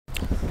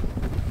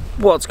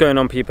What's going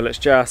on, people? It's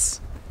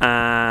Jas,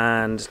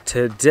 and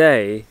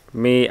today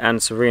me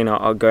and Serena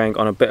are going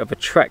on a bit of a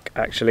trek.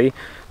 Actually,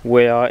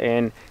 we are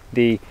in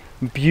the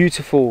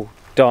beautiful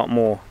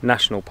Dartmoor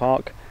National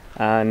Park,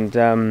 and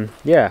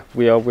yeah,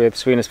 we are with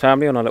Serena's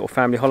family on our little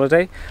family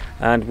holiday,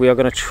 and we are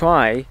going to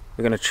try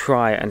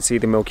and see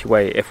the Milky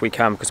Way if we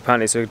can, because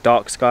apparently it's a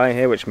dark sky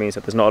here, which means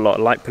that there's not a lot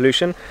of light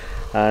pollution,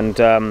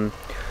 and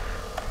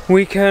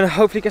we can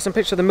hopefully get some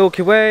pictures of the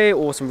Milky Way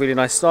or some really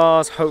nice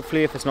stars,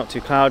 hopefully, if it's not too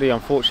cloudy.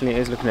 Unfortunately,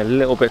 it is looking a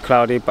little bit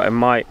cloudy, but it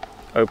might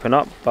open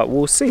up, but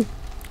we'll see.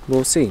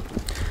 We'll see.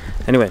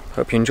 Anyway,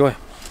 hope you enjoy.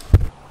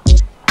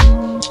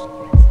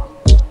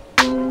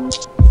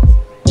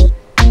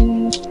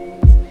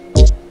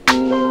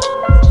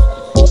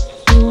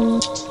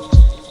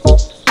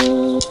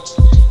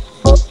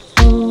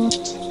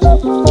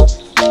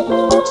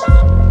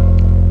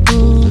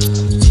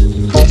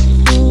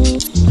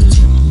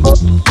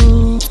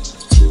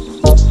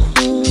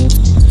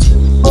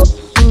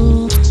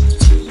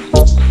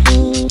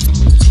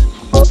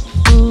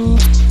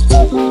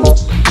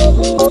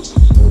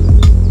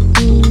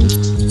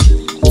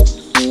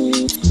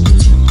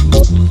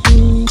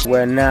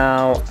 We're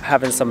now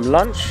having some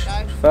lunch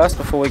first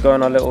before we go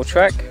on our little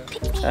trek,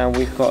 and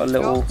we've got a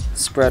little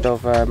spread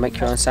of make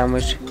your own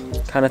sandwich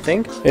kind of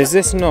thing. Is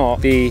this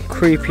not the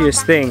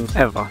creepiest thing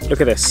ever?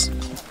 Look at this.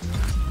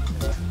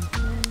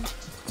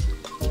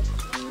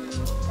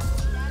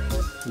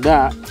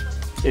 That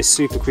is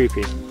super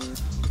creepy.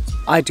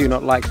 I do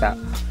not like that.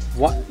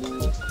 What?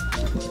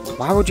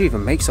 Why would you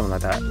even make something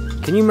like that?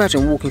 Can you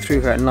imagine walking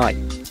through here at night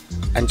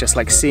and just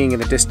like seeing in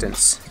the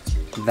distance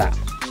that?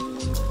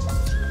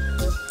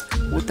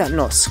 Would that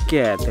not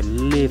scare the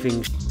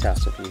living shit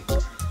out of you?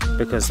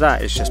 Because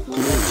that is just...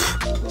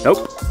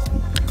 Nope.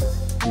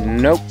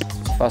 Nope.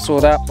 If I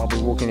saw that, I'll be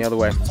walking the other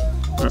way.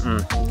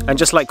 And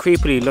just like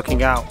creepily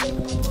looking out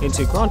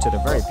into, granted, a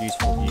very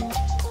beautiful view.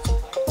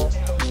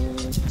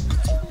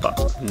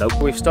 But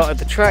nope. We've started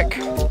the trek,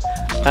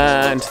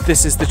 and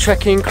this is the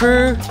trekking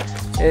crew.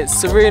 It's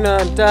Serena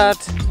and Dad.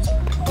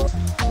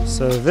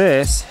 So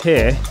this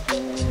here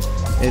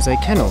is a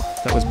kennel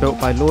that was built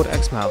by Lord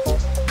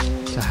Exmouth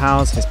to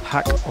house his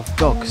pack of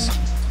dogs.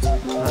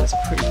 That's a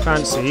pretty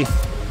fancy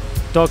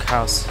dog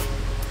house,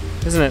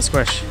 isn't it,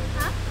 Squish?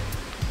 Huh?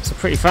 It's a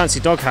pretty fancy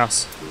dog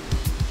house.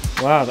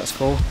 Wow, that's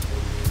cool.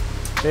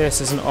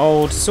 This is an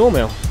old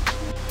sawmill.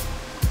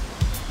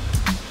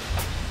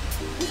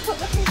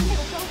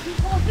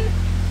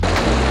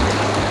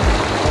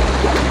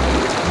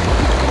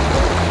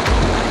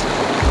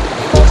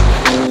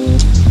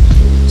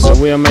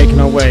 So we are making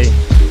our way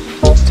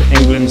to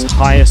England's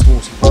highest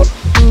waterfall.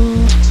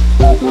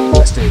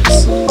 Let's do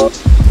this. Look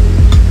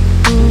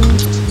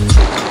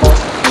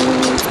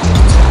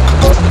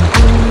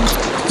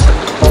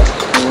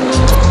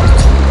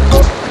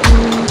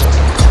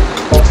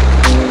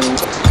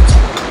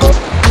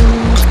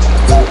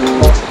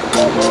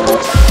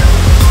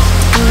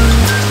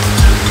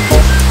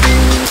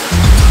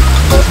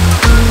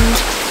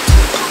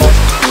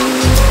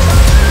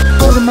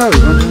at the mode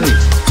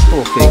underneath.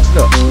 Poor thing,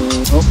 look.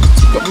 Oh,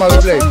 it's got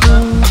mode legs.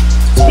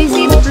 Do you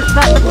see the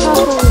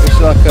purple? It's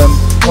like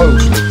oil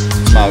slip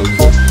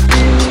mode.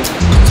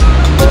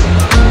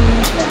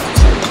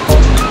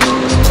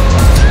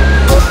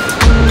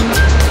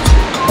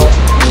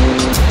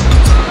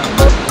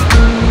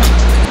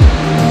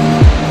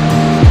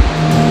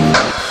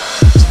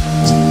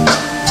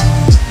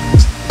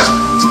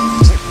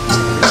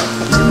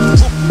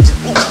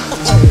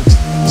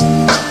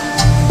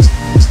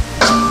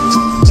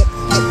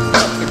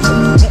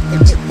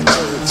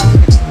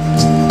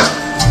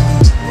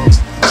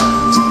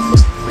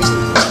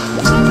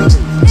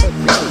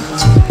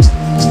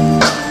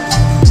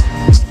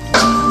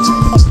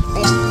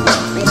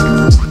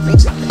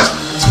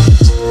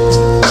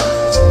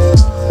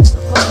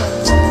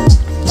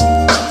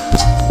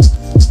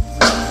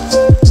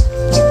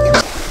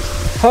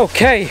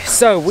 Okay,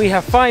 so we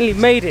have finally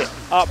made it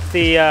up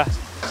the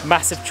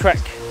massive trek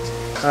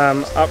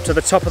up to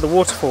the top of the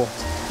waterfall,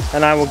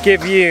 and I will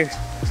give you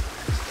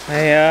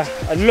a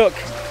look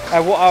at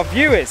what our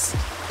view is.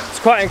 It's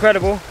quite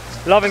incredible,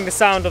 loving the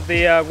sound of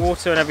the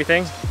water and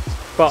everything,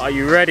 but are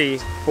you ready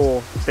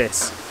for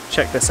this?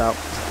 Check this out.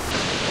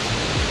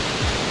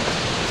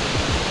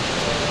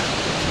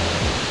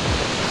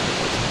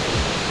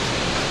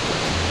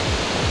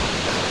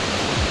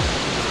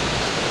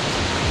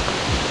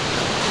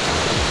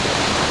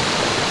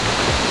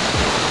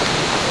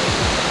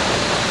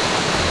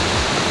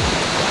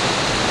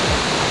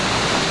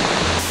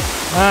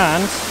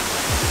 And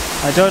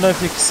I don't know if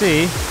you can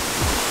see,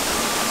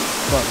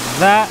 but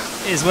that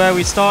is where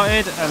we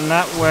started, and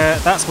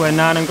that's where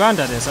Nan and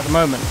Grandad is at the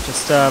moment,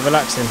 just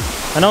relaxing.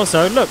 And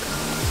also, look,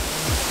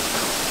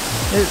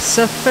 it's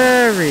a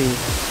ferry.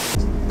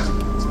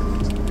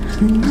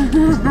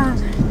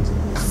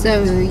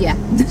 So yeah.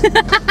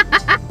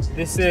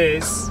 This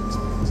is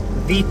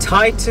the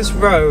tightest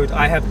road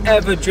I have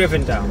ever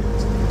driven down.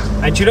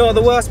 And do you know what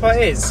the worst part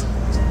is?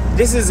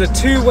 This is a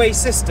two-way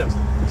system.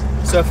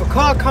 So if a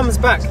car comes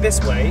back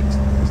this way,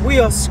 We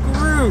are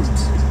screwed.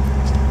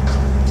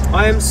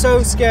 I am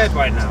so scared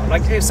right now.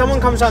 Like, if someone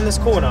comes down this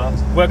corner,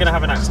 we're gonna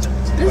have an accident.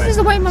 This is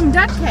the way Mum and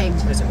Dad came.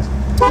 Is it?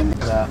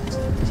 There.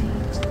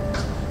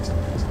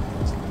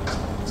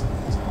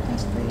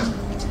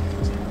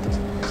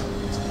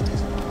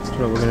 That's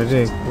what we're gonna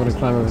do. We're gonna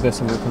climb over this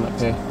and walk on up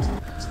here.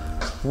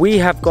 We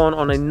have gone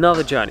on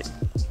another journey,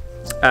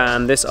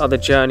 and this other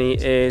journey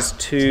is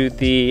to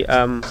the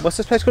what's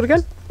this place called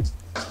again?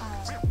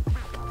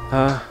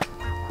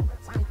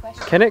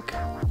 Kenwick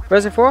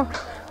Reservoir?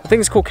 I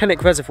think it's called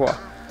Kenwick Reservoir,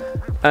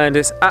 and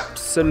it's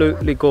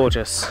absolutely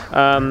gorgeous.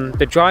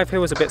 The drive here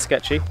was a bit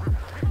sketchy.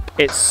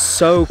 It's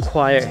so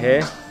quiet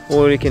here.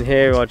 All you can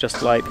hear are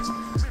just like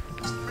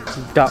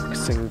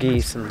ducks and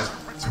geese and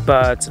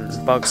birds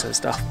and bugs and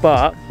stuff.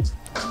 But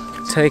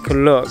take a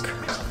look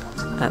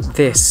at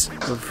this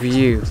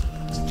view.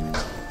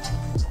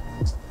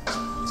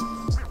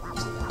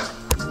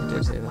 I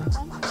did hear that.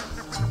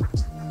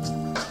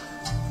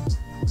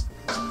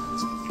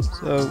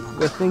 So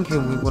we're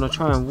thinking we want to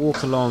try and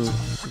walk along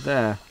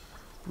there.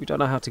 We don't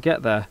know how to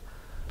get there.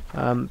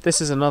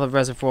 This is another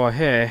reservoir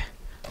here,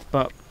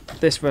 but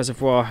this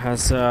reservoir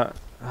has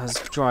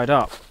dried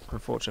up,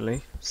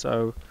 unfortunately.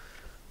 So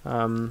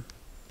can't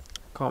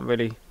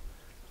really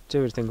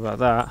do anything about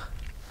that.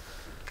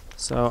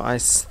 So I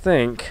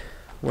think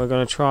we're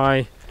going to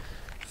try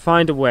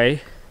find a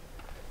way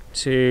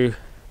to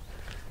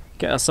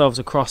get ourselves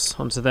across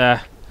onto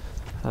there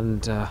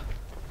and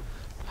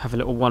have a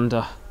little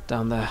wander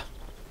down there.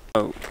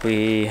 So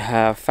we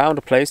have found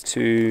a place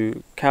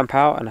to camp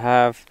out and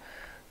have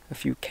a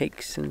few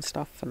cakes and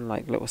stuff and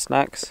like little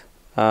snacks.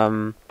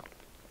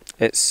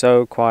 It's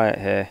so quiet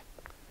here.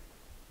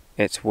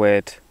 It's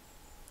weird,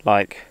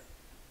 like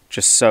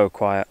just so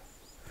quiet.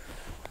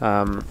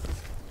 So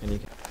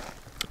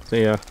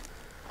yeah,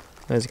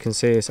 as you can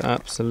see, it's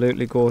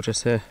absolutely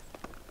gorgeous here.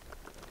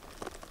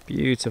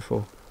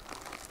 Beautiful,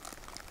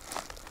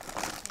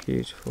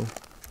 beautiful.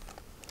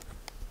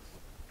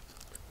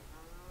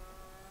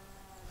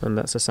 And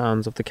that's the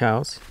sounds of the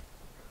cows.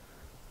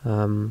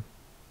 And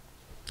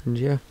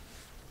yeah,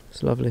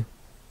 it's lovely.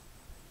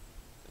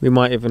 We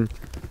might even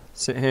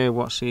sit here,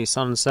 watch the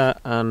sunset,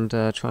 and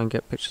try and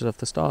get pictures of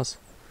the stars.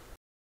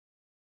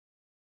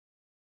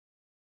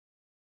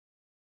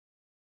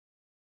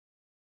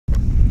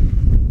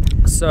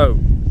 So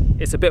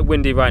it's a bit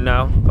windy right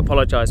now,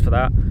 apologise for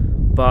that,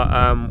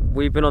 but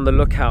we've been on the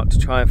lookout to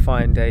try and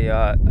find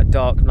a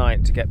dark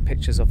night to get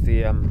pictures of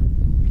the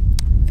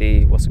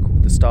what's it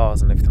called, the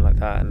stars and everything like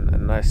that, and a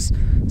nice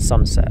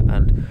sunset.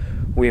 And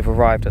we've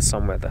arrived at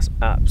somewhere that's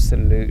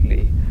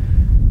absolutely,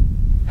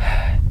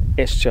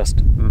 it's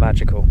just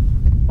magical.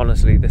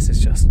 Honestly, this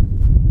is just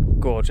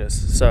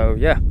gorgeous. So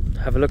yeah,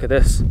 have a look at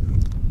this.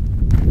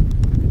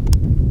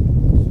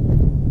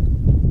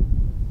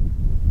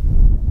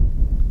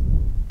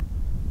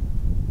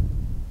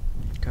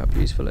 Look how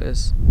beautiful it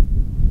is.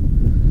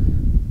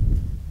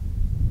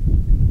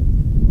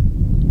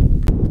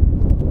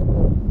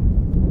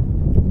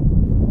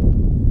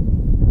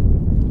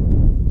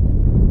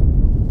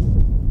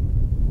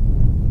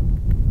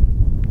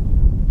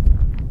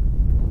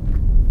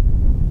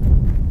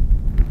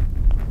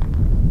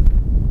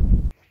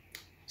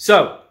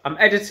 So I'm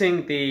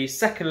editing the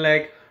second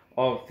leg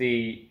of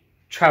the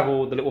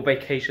travel, the little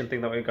vacation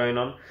thing that we're going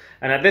on.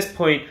 And at this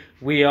point,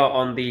 we are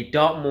on the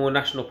Dartmoor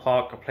National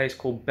Park, a place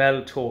called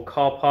Bell Tor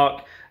Car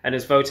Park, and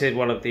is voted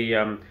one of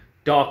the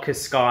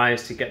darkest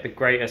skies to get the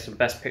greatest and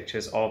best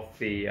pictures of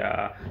the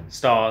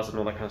stars and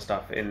all that kind of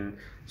stuff in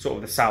sort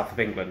of the south of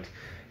England.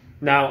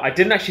 Now, I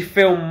didn't actually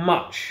film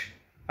much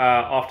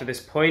after this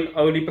point,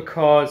 only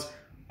because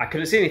I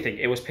couldn't see anything.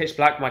 It was pitch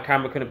black, my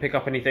camera couldn't pick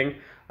up anything.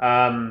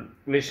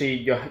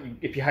 Literally,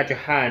 if you had your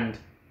hand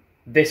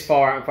this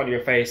far out in front of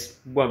your face,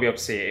 you won't be able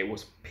to see it. It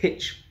was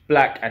pitch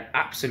black and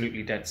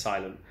absolutely dead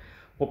silent.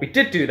 What we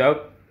did do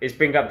though is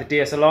bring up the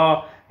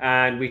DSLR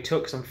and we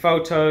took some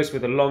photos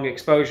with a long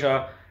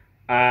exposure,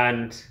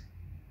 and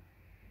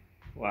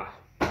wow,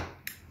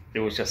 it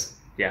was just,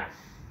 yeah,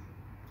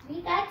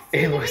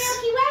 it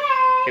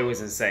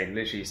was insane.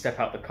 Literally, you step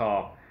out the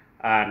car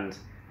and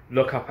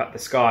look up at the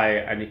sky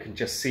and you can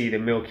just see the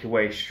Milky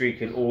Way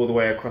streaking all the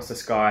way across the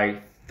sky,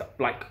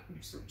 like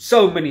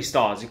so many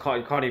stars.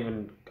 I can't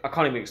even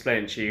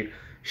explain it to you.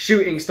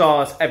 Shooting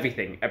stars,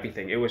 everything.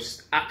 It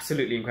was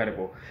absolutely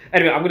incredible.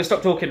 Anyway, I'm going to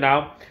stop talking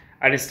now,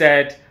 and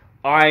instead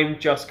I'm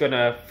just going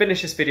to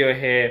finish this video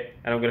here,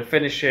 and I'm going to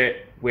finish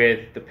it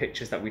with the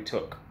pictures that we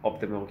took of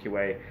the Milky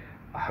Way.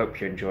 I hope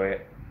you enjoy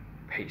it.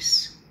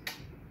 Peace.